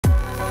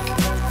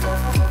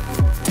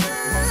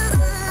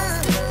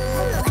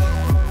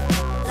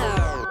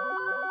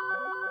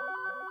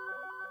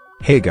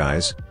Hey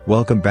guys,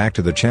 welcome back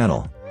to the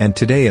channel, and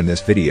today in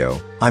this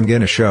video, I'm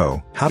gonna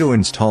show how to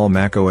install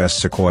macOS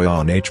Sequoia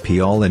on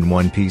HP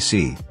all-in-one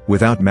PC,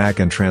 without Mac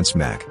and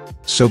Transmac.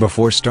 So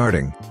before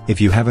starting,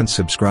 if you haven't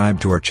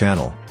subscribed to our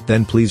channel,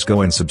 then please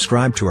go and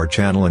subscribe to our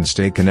channel and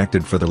stay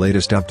connected for the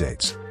latest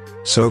updates.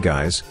 So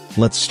guys,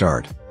 let's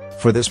start.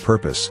 For this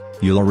purpose,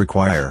 you'll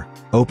require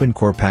Open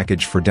Core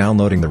package for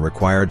downloading the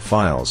required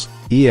files,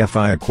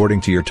 EFI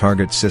according to your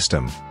target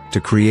system. To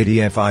create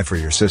EFI for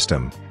your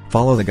system,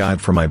 follow the guide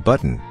from my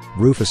button,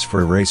 Rufus for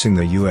erasing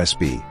the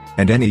USB,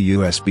 and any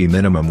USB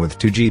minimum with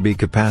 2 GB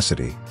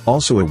capacity.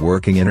 Also a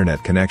working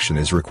internet connection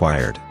is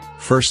required.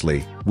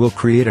 Firstly, we'll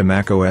create a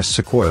macOS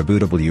Sequoia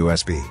bootable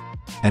USB.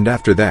 And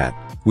after that,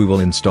 we will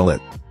install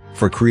it.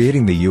 For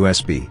creating the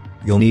USB,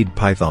 you'll need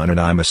Python, and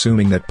I'm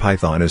assuming that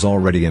Python is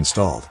already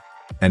installed.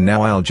 And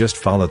now I'll just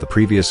follow the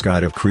previous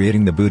guide of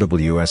creating the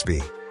bootable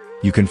USB.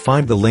 You can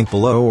find the link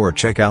below or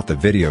check out the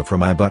video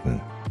from my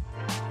button.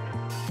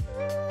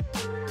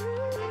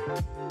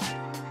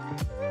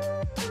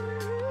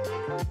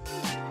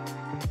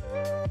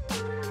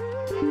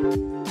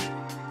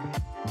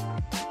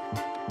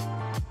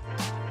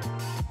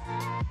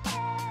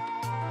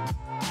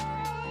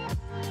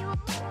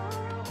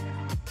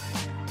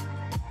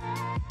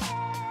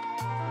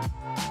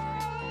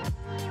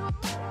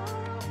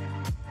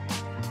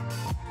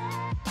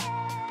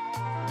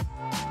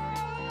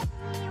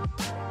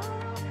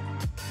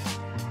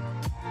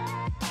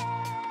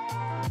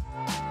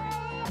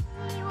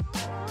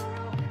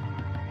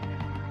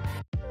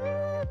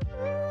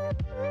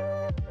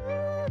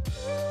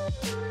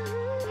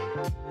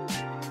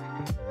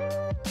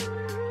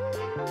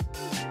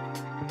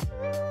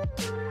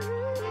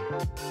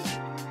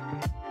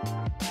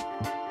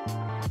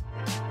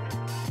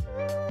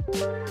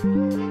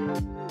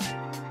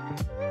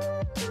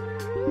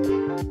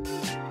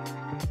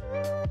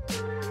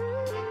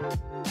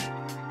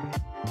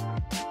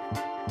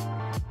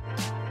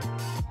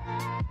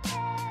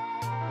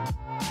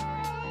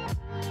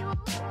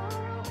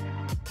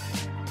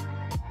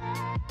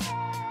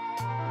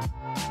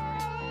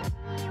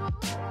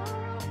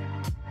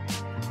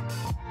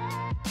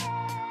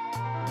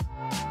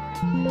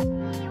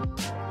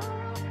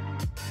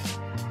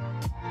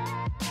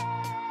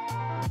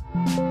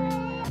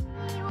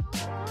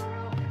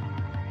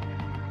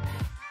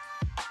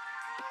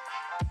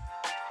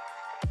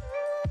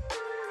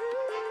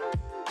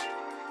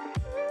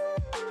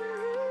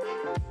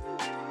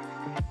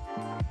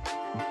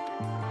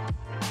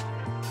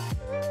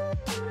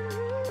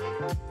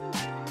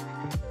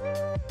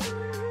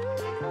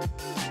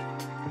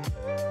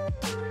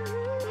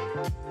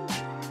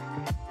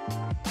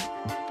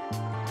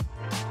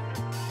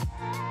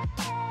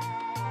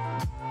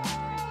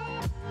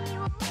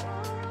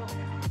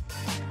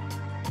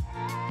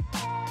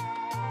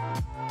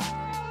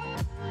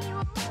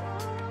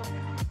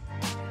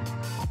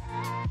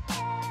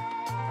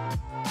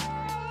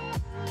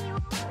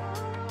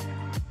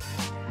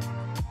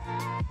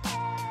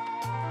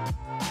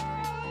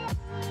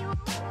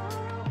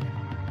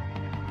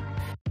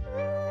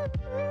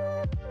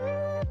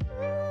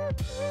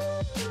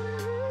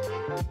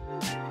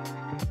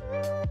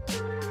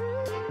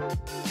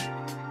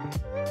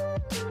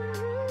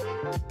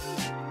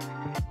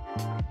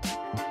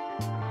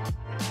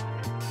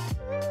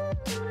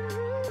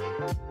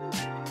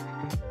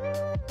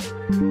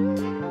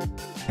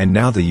 And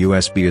now the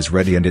USB is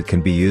ready and it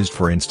can be used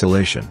for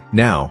installation.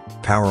 Now,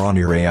 power on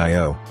your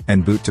AIO,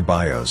 and boot to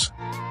BIOS.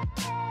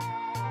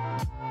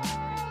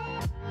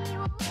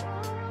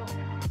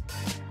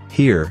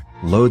 Here,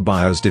 load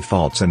BIOS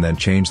defaults and then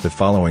change the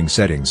following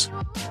settings.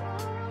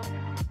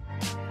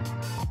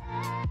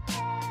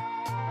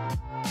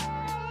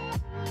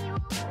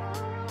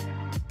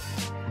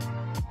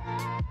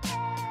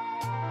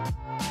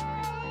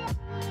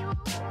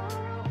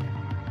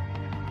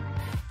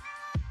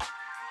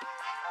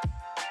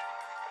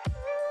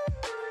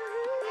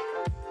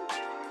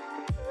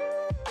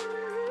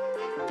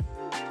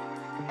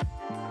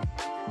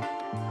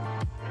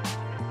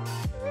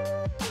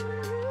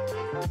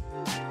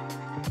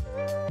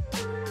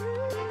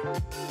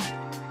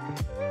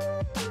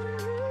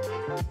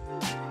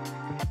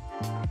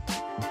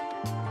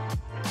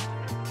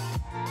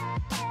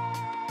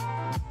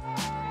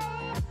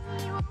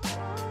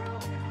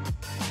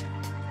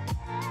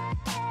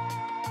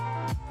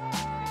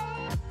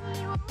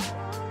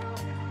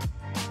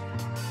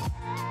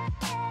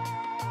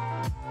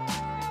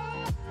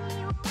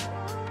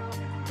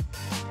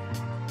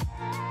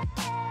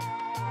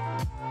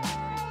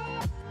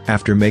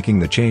 After making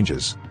the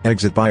changes,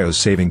 exit BIOS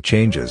saving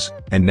changes,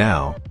 and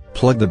now,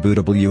 plug the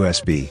bootable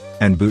USB,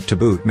 and boot to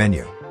boot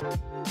menu.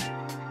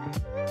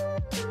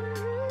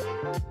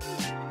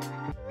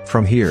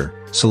 From here,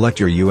 select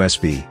your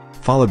USB,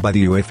 followed by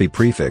the UEFI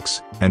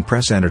prefix, and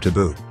press enter to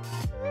boot.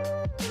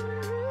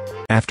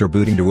 After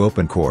booting to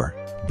Open Core,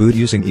 boot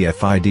using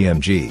EFI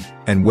DMG,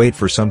 and wait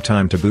for some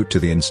time to boot to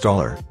the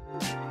installer.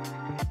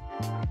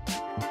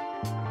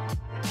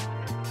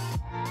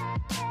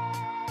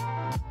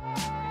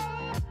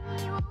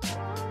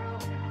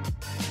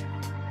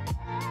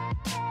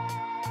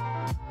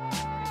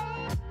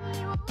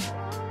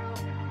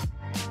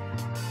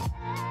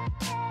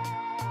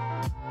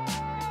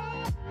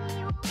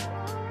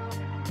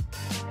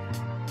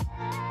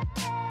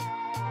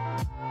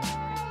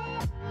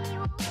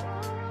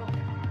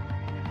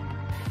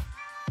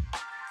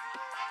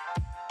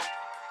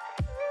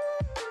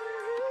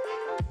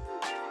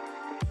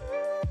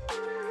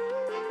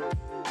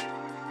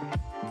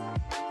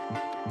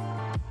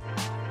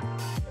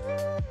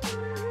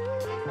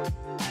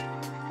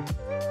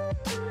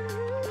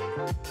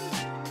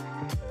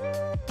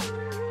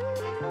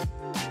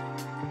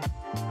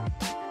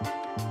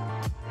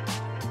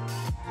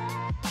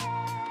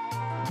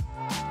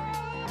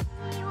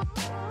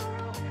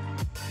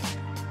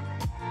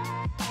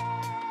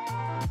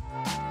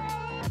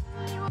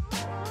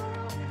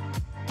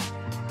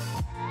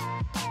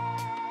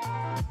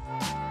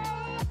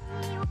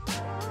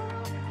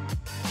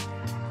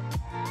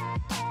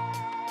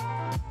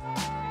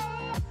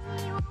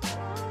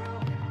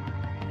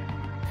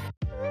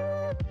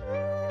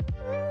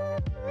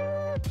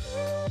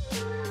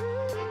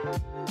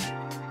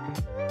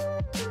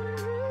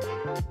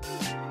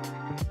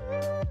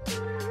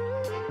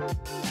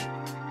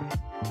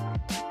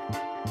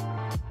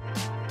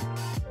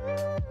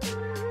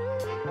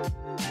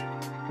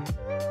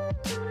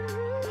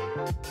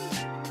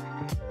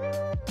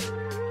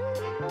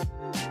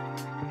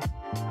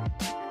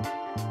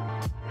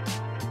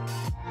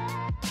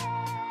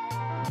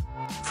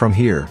 From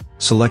here,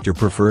 select your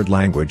preferred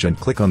language and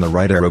click on the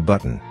right arrow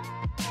button.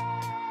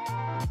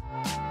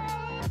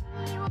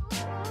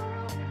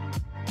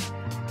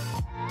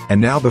 And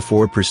now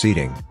before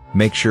proceeding,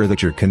 make sure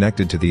that you're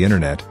connected to the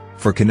internet.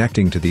 For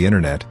connecting to the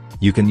internet,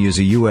 you can use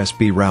a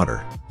USB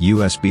router,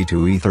 USB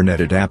to Ethernet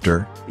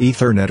adapter,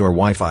 Ethernet or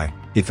Wi-Fi,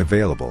 if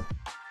available.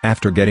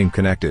 After getting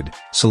connected,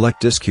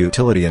 select Disk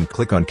Utility and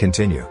click on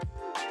Continue.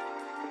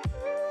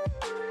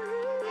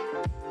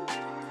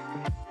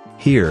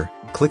 Here,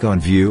 click on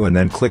View and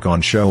then click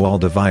on Show All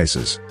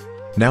Devices.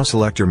 Now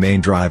select your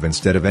main drive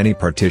instead of any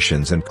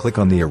partitions and click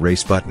on the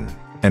Erase button,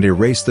 and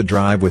erase the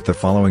drive with the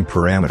following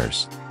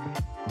parameters.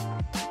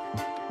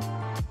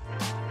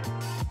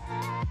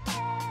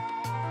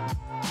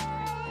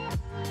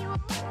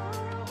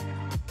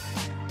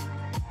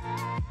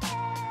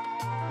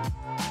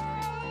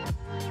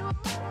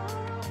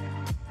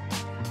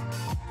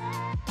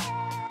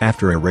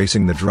 After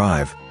erasing the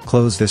drive,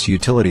 close this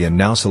utility and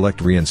now select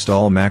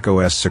Reinstall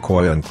macOS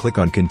Sequoia and click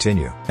on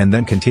Continue, and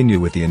then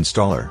continue with the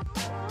installer.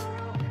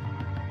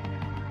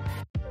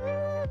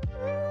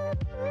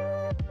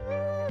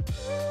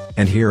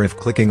 And here if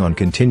clicking on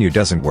Continue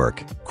doesn't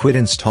work, quit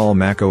Install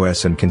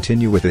macOS and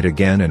continue with it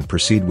again and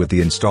proceed with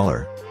the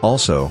installer.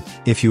 Also,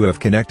 if you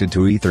have connected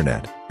to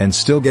Ethernet, and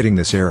still getting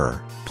this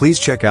error, please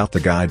check out the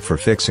guide for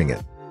fixing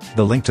it.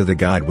 The link to the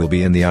guide will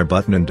be in the I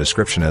button and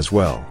description as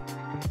well.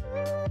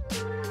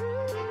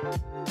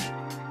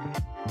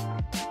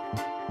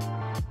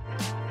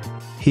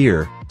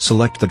 Here,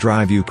 select the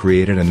drive you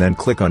created and then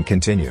click on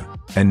Continue,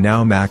 and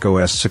now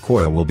macOS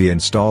Sequoia will be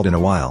installed in a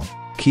while.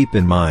 Keep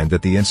in mind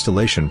that the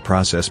installation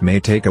process may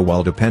take a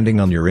while depending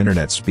on your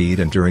internet speed,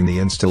 and during the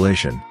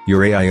installation,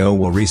 your AIO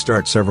will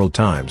restart several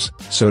times,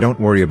 so don't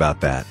worry about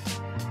that.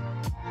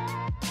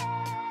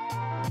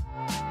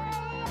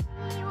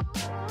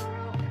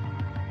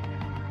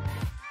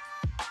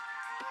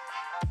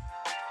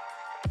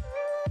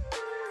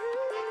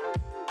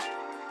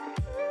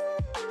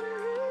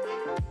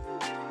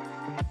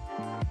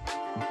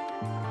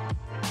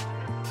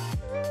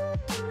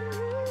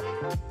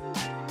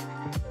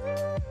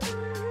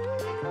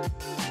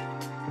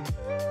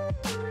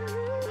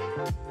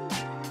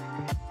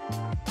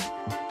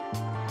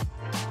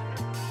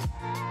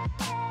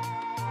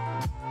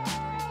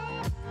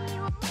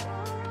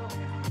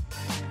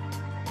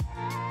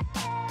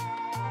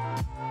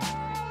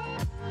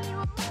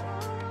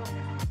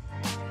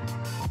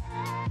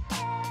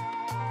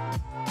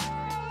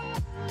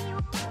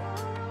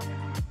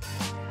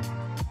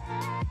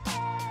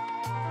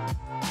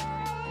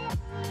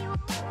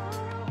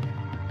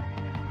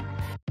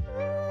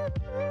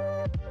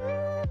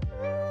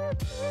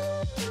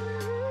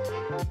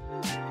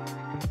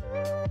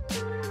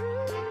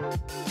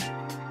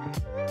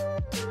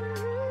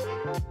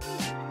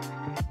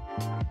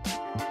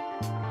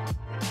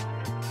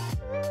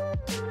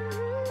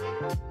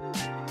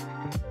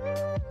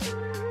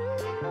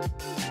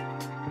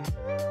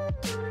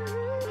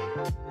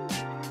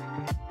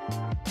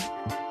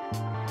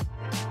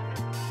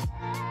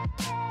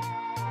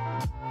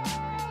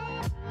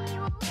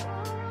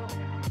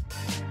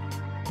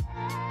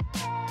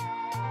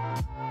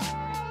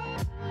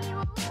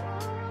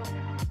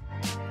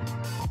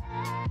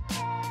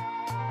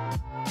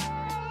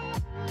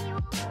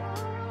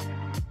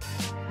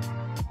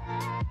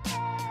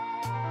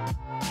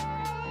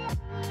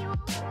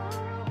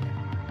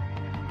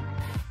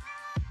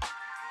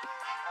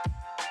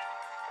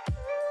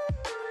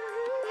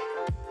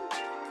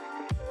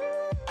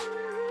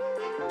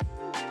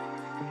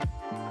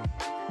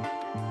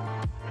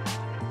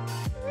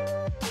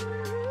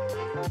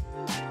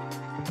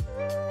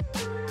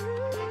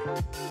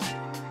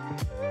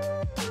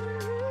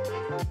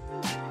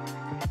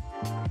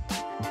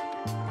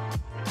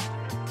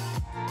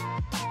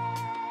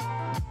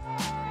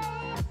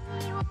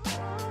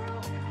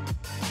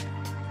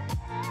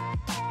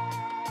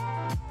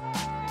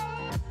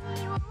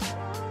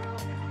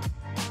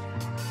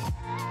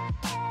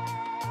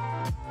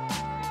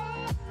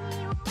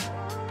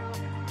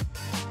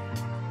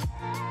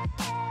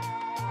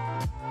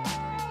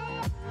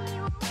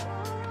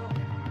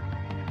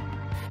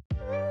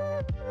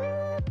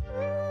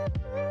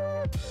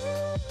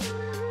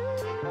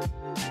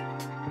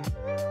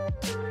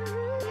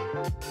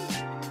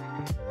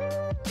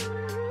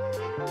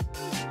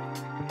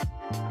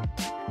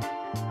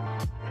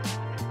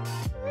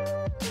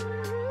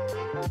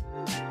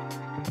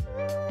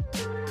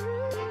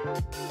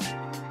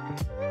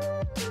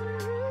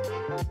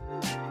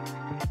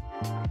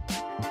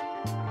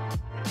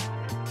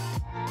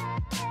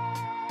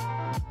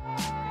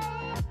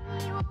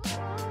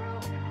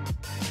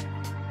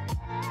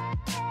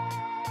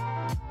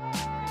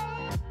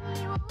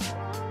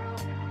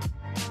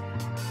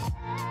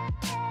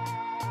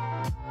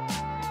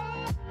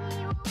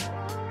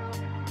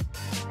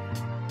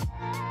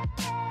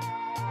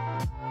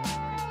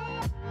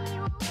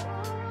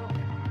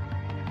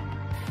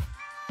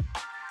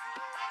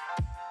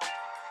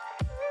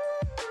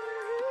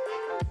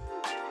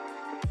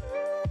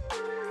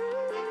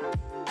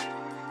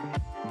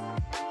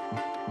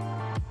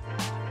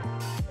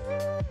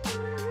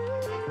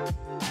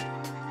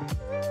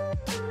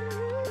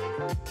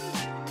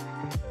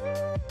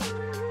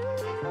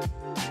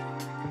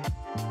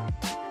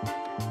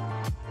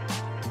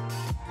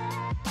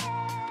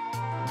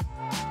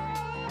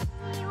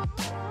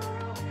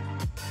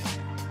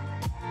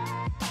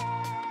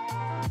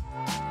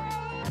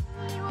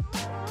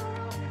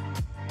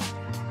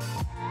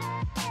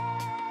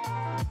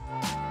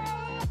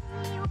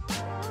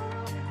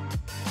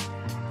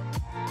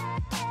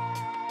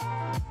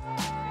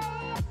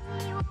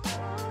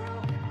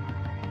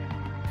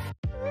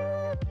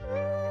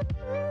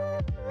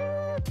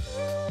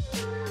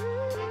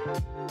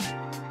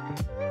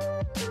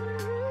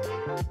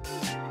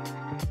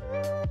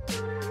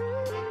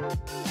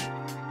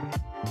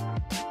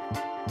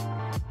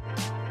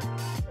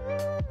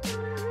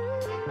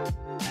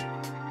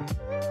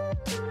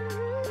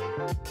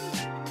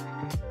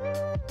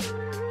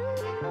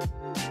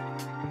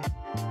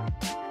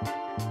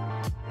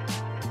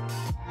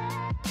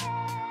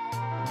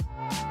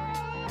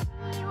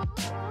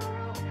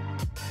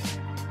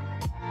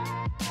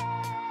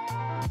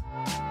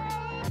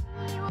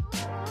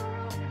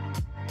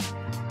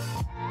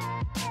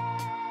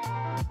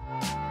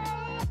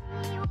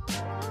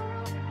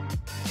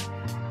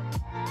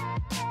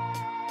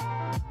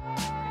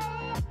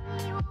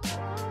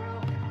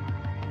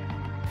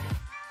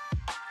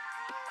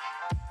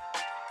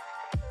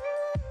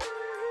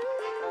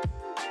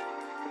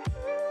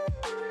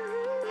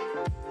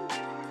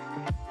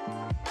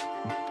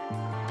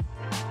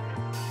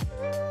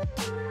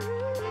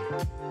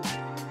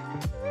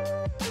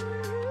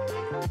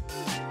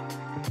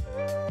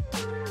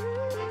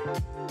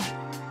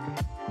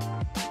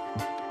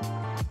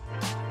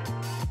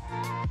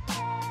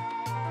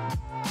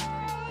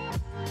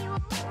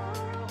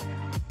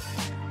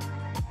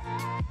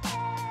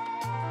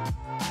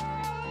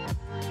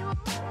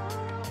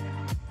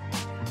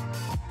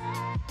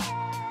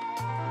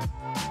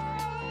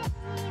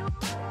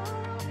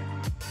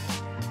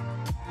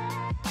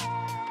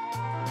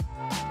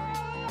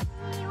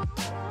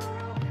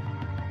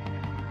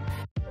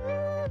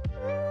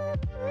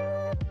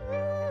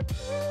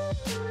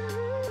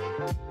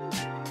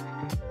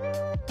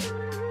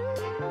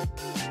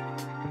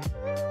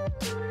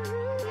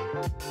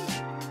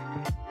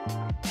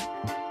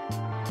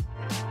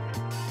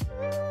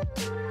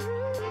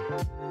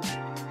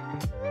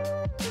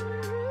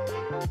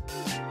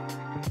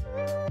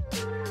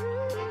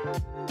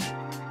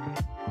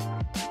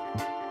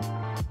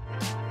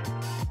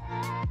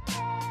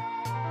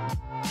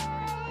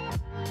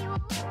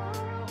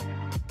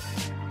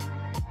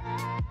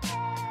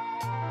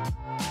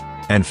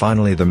 And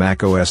finally, the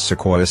macOS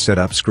Sequoia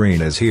Setup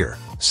screen is here.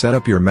 Set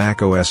up your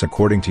macOS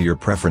according to your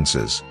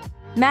preferences.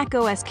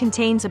 macOS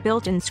contains a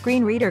built-in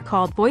screen reader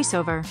called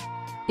VoiceOver.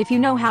 If you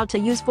know how to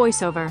use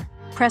VoiceOver,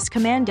 press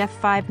Command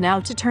F5 now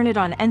to turn it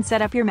on and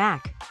set up your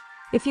Mac.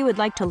 If you would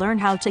like to learn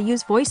how to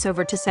use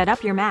VoiceOver to set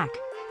up your Mac,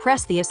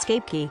 press the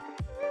Escape key.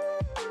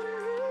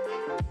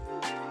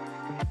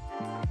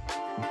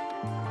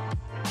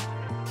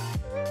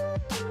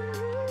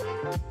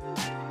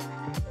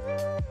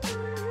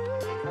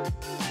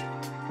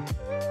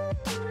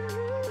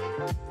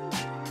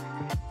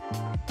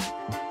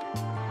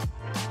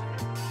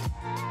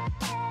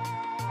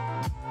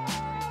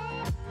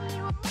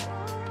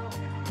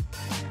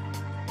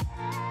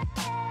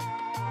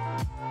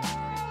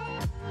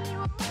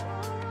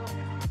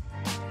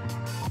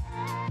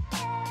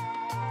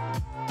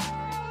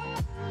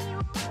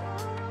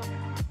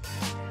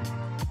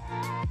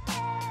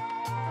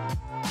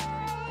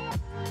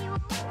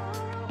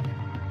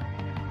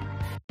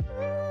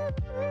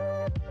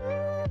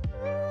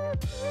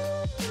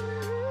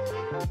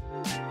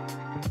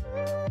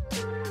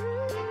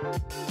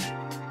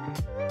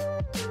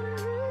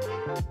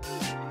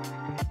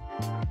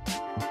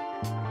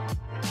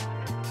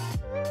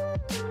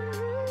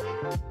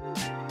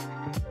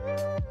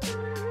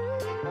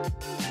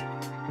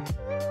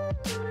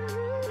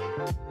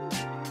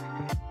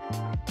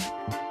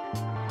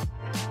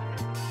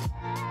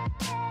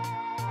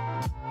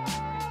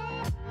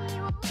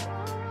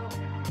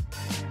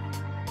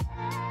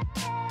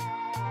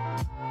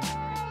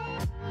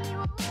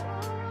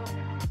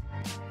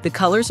 The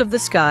colors of the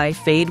sky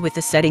fade with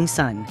the setting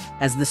sun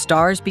as the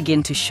stars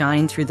begin to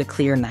shine through the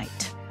clear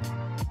night.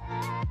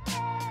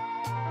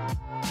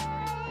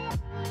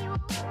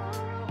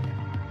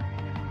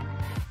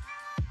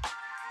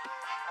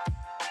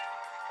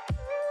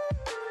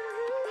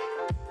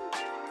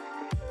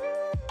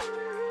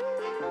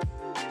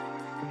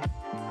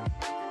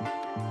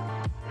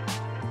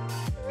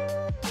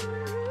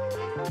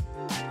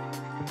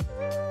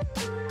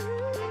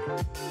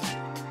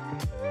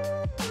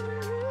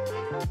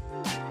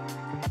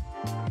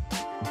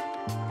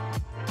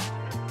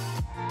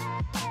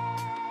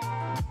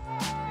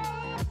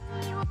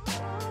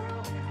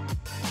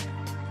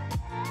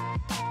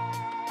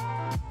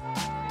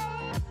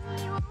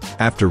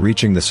 After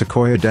reaching the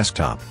Sequoia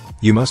desktop,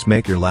 you must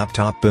make your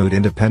laptop boot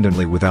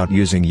independently without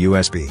using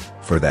USB.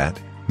 For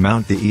that,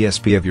 mount the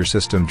ESP of your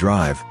system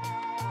drive.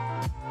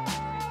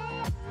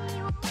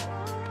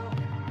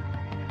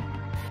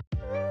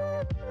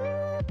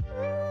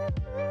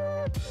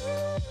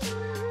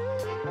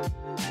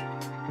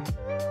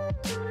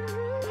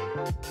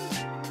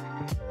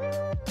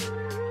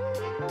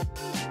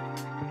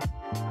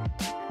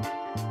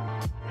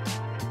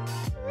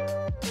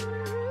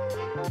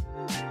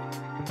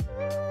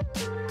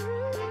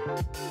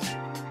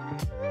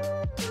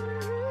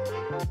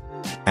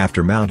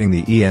 After mounting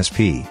the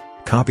ESP,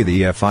 copy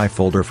the EFI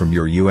folder from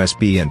your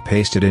USB and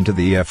paste it into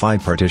the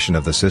EFI partition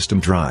of the system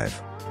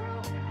drive.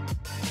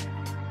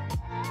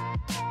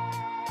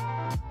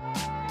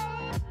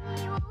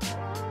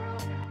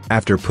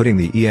 After putting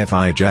the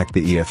EFI, jack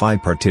the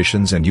EFI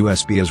partitions and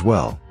USB as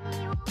well.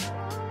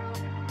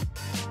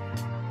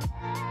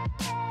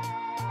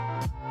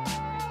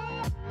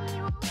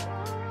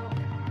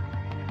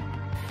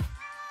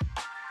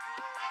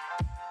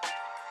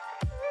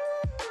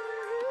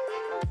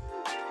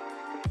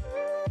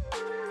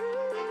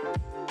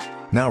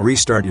 Now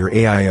restart your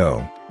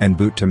AIO, and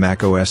boot to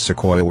macOS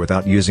Sequoia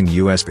without using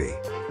USB.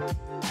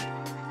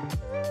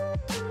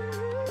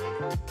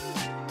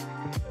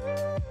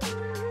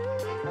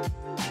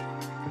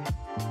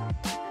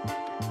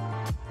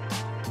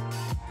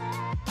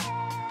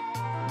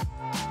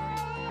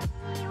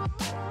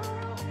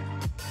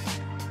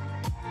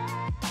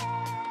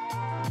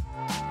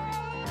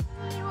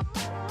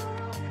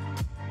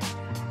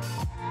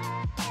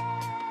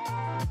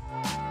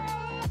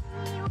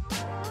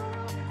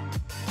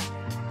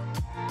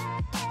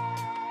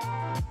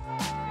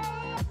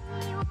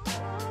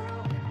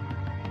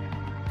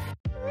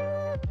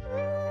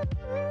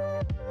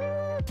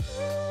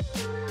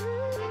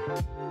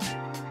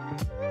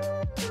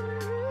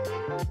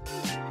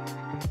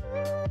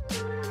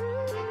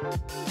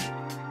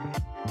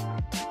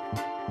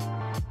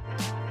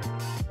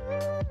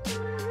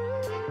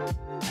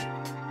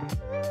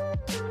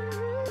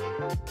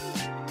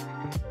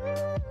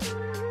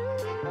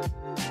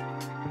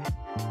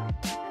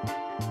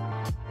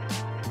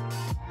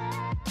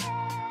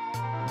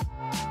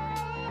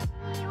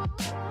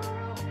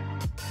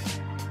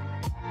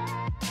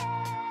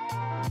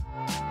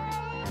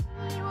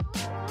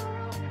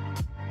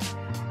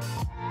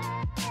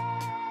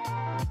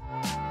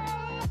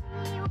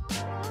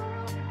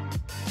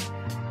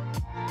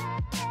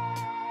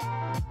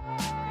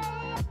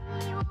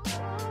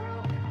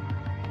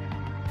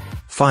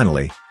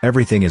 Finally,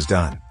 everything is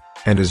done.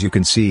 And as you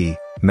can see,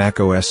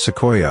 macOS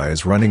Sequoia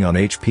is running on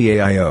HP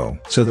AIO.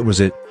 So that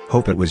was it.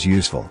 Hope it was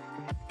useful.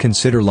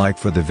 Consider like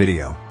for the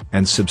video,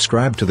 and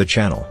subscribe to the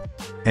channel.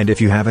 And if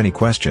you have any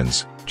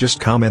questions, Just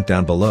comment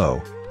down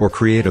below, or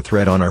create a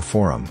thread on our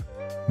forum.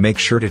 Make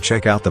sure to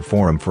check out the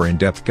forum for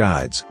in-depth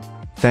guides.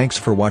 Thanks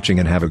for watching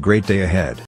and have a great day ahead.